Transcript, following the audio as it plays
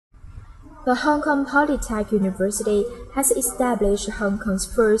The Hong Kong Polytechnic University has established Hong Kong's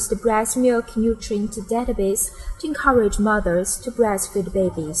first breast milk nutrient database to encourage mothers to breastfeed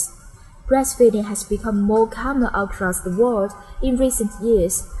babies. Breastfeeding has become more common across the world in recent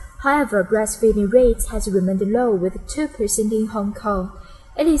years. However, breastfeeding rates has remained low with 2% in Hong Kong.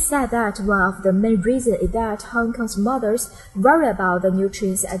 It is said that one of the main reasons is that Hong Kong's mothers worry about the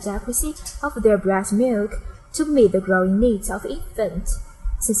nutrients adequacy of their breast milk to meet the growing needs of infants.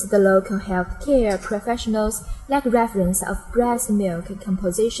 Since the local healthcare professionals lack reference of breast milk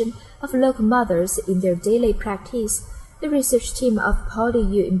composition of local mothers in their daily practice, the research team of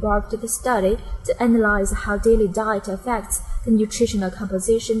PolyU embarked the study to analyze how daily diet affects the nutritional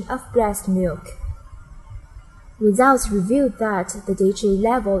composition of breast milk. Results revealed that the DHA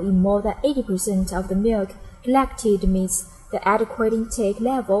level in more than 80% of the milk collected meets the adequate intake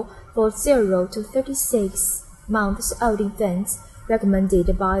level for 0 to 36 months old infants,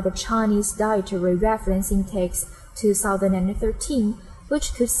 recommended by the Chinese Dietary Reference Index 2013,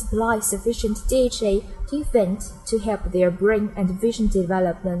 which could supply sufficient DHA to infants to help their brain and vision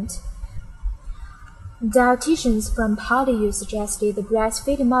development. Dietitians from PolyU suggested the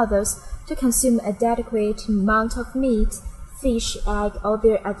breastfeeding mothers to consume an adequate amount of meat, fish, egg, or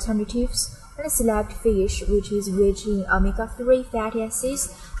their alternatives, and select fish which is rich in omega-3 fatty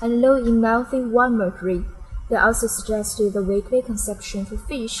acids and low in methyl-1 mercury. They also suggested the weekly consumption for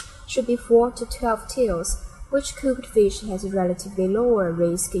fish should be 4 to 12 taels, which cooked fish has a relatively lower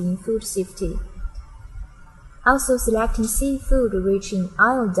risk in food safety. Also selecting seafood rich in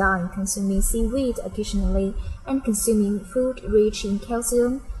iodine, consuming seaweed occasionally, and consuming food rich in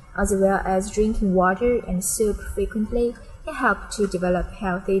calcium, as well as drinking water and soup frequently, can help to develop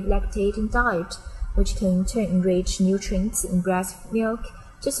healthy lactating diet, which can in turn enrich nutrients in breast milk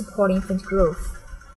to support infant growth.